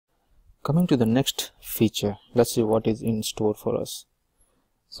Coming to the next feature, let's see what is in store for us.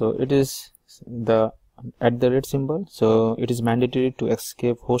 So it is the @ symbol. So it is mandatory to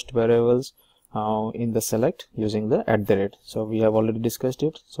escape host variables in the select using the @. So we have already discussed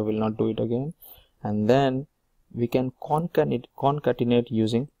it, so we'll not do it again. And then we can concatenate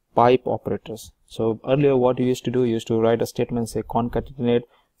using pipe operators. So earlier what you used to do, you used to write a statement, say concatenate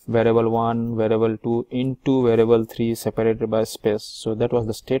variable 1, variable 2 into variable 3 separated by space. So that was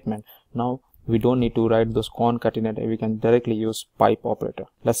the statement. Now we don't need to write those concatenate, we can directly use pipe operator.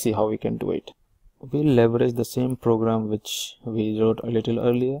 Let's see how we can do it. We'll leverage the same program which we wrote a little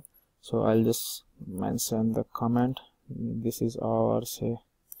earlier. So I'll just mention the comment. This is our, say,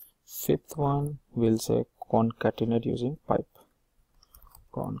 fifth one. We'll say concatenate using pipe.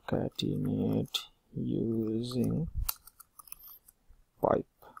 Concatenate using pipe,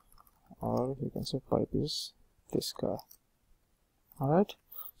 or you can say pipe is this guy. Alright,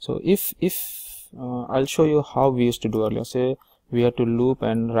 so if I'll show you how we used to do earlier. Say we have to loop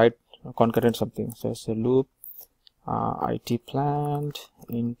and write concatenate something. So it's a loop IT plant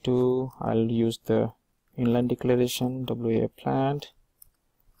into, I'll use the inline declaration WA plant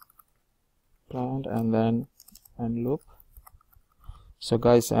and then loop. So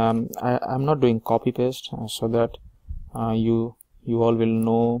guys, I'm not doing copy paste so that you all will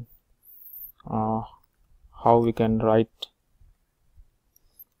know how we can write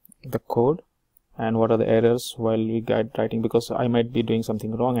the code and what are the errors while we guide writing, because I might be doing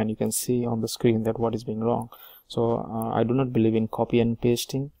something wrong and you can see on the screen that what is being wrong. So I do not believe in copy and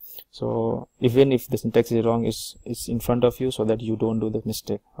pasting. So even if the syntax is wrong, it's in front of you so that you don't do the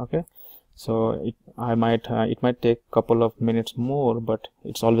mistake. Okay, so it might take a couple of minutes more, but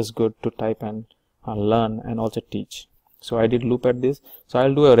it's always good to type and learn and also teach. So I did loop at this. So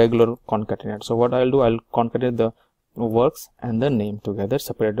I'll do a regular concatenate. So what I'll do, I'll concatenate the works and the name together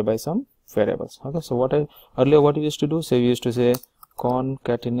separated by some variables. Okay, so earlier what we used to do, say we used to say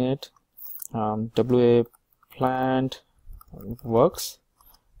concatenate WA plant works,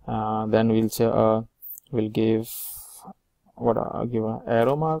 then we'll say we'll give give an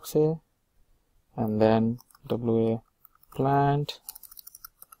arrow mark, say, and then WA plant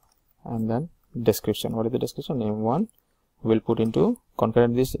and then description. What is the description? Name 1. We'll put into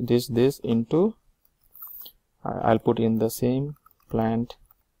concatenate this into I'll put in the same plant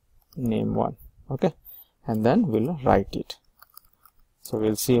name 1. Okay, and then we'll write it. So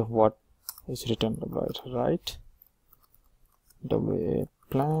we'll see what is written. Write WA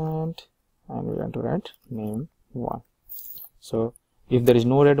plant and we're going to write name 1. So if there is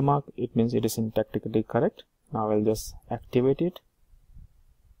no red mark, it means it is syntactically correct. Now I'll just activate it.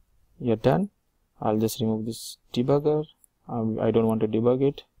 You're done. I'll just remove this debugger. I don't want to debug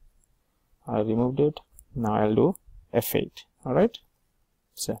it. I removed it. Now I'll do F8. Alright,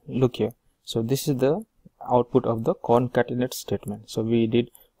 so look here. So this is the output of the concatenate statement. So we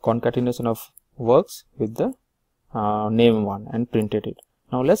did concatenation of works with the name 1 and printed it.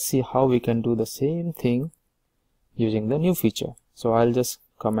 Now let's see how we can do the same thing using the new feature. So I'll just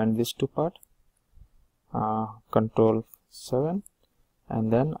comment this to part, Control 7,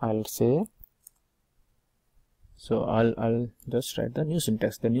 and then I'll say, so I'll just write the new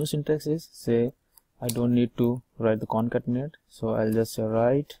syntax. The new syntax is, say, I don't need to write the concatenate, so I'll just say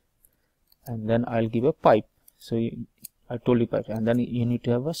write, and then I'll give a pipe. So I told you pipe, and then you need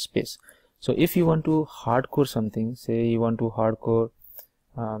to have a space. So if you want to hardcore something, say you want to hardcore,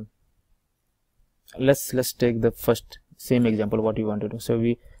 let's take the first same example what you want to do.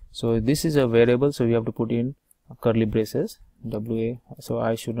 So this is a variable, so we have to put in curly braces WA. So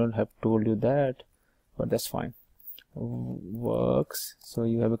I should not have told you that, but that's fine. Works, so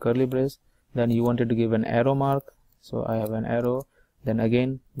you have a curly brace, then you wanted to give an arrow mark, so I have an arrow, then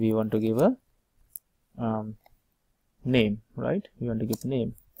again we want to give a name, right? We want to give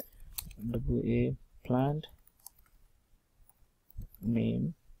name WA plant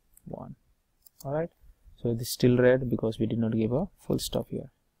name 1. Alright, so this is still red because we did not give a full stop here.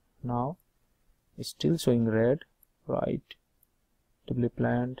 Now it's still showing red, right? WA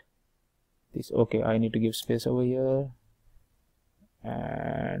plant this. Okay, I need to give space over here.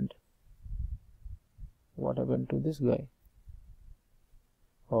 And what happened to this guy?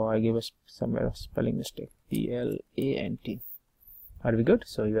 Oh, I gave us somewhere a spelling mistake. PLANT. Are we good?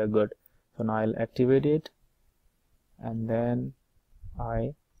 So you are good. So now I'll activate it and then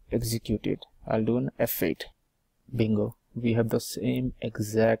I execute it. I'll do an F8. Bingo, we have the same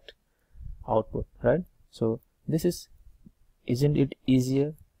exact output, right? So this is, isn't it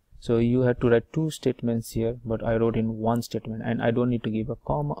easier? So you have to write 2 statements here, but I wrote in 1 statement, and I don't need to give a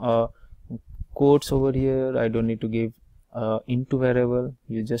comma quotes over here. I don't need to give into variable.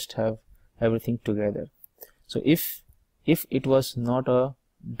 You just have everything together. So if it was not a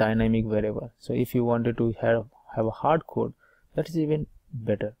dynamic variable, so if you wanted to have a hard code, that is even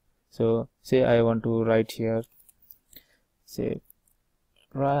better. So say I want to write here, say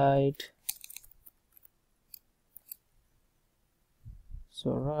write,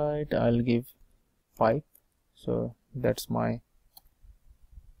 so write, I'll give pipe, so that's my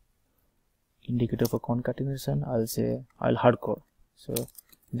indicator for concatenation. I'll say I'll hardcore, so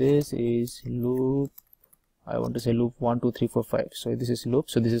this is loop, I want to say loop 1 2 3 4 5, so this is loop,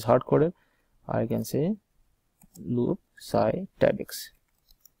 so this is hard coded. I can say loop sci tabix,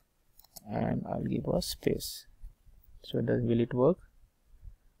 and I'll give a space. So will it work?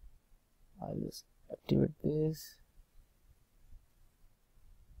 I'll just activate this.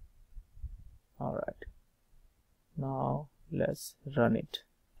 Alright, now let's run it.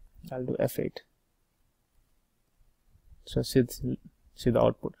 I'll do F8. So see the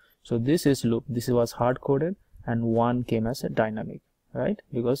output. So this is loop, this was hard coded, and 1 came as a dynamic, right?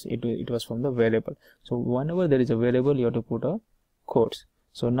 Because it was from the variable. So whenever there is a variable, you have to put a quotes.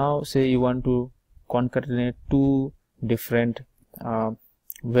 So now say you want to concatenate two different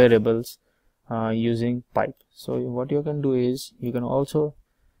variables using pipe. So what you can do is you can also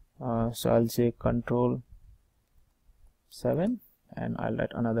so I'll say control 7, and I'll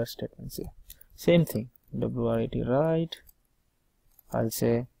write another statement. Say same thing, writ write, I'll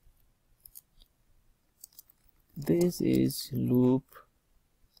say this is loop,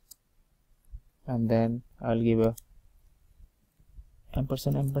 and then I'll give a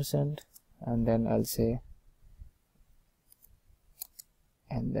ampersand, and then I'll say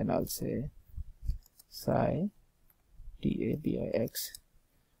sci tabix.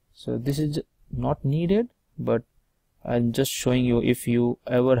 So this is not needed, but I'm just showing you if you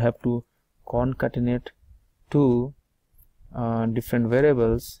ever have to concatenate two different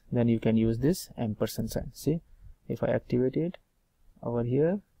variables, then you can use this ampersand sign. See, if I activate it over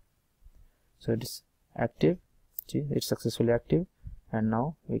here, so it is active. See, it's successfully active, and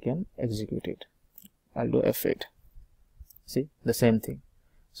now we can execute it. I'll do F8. See, the same thing.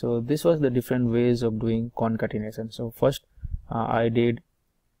 So this was the different ways of doing concatenation. So first I did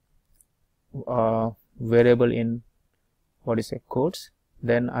variable in quotes,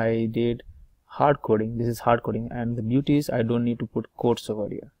 then I did hard coding. This is hard coding, and the beauty is I don't need to put quotes over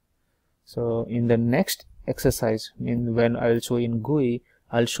here. So in the next exercise, when I will show in GUI,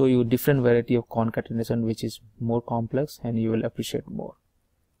 I'll show you different variety of concatenation which is more complex, and you will appreciate more.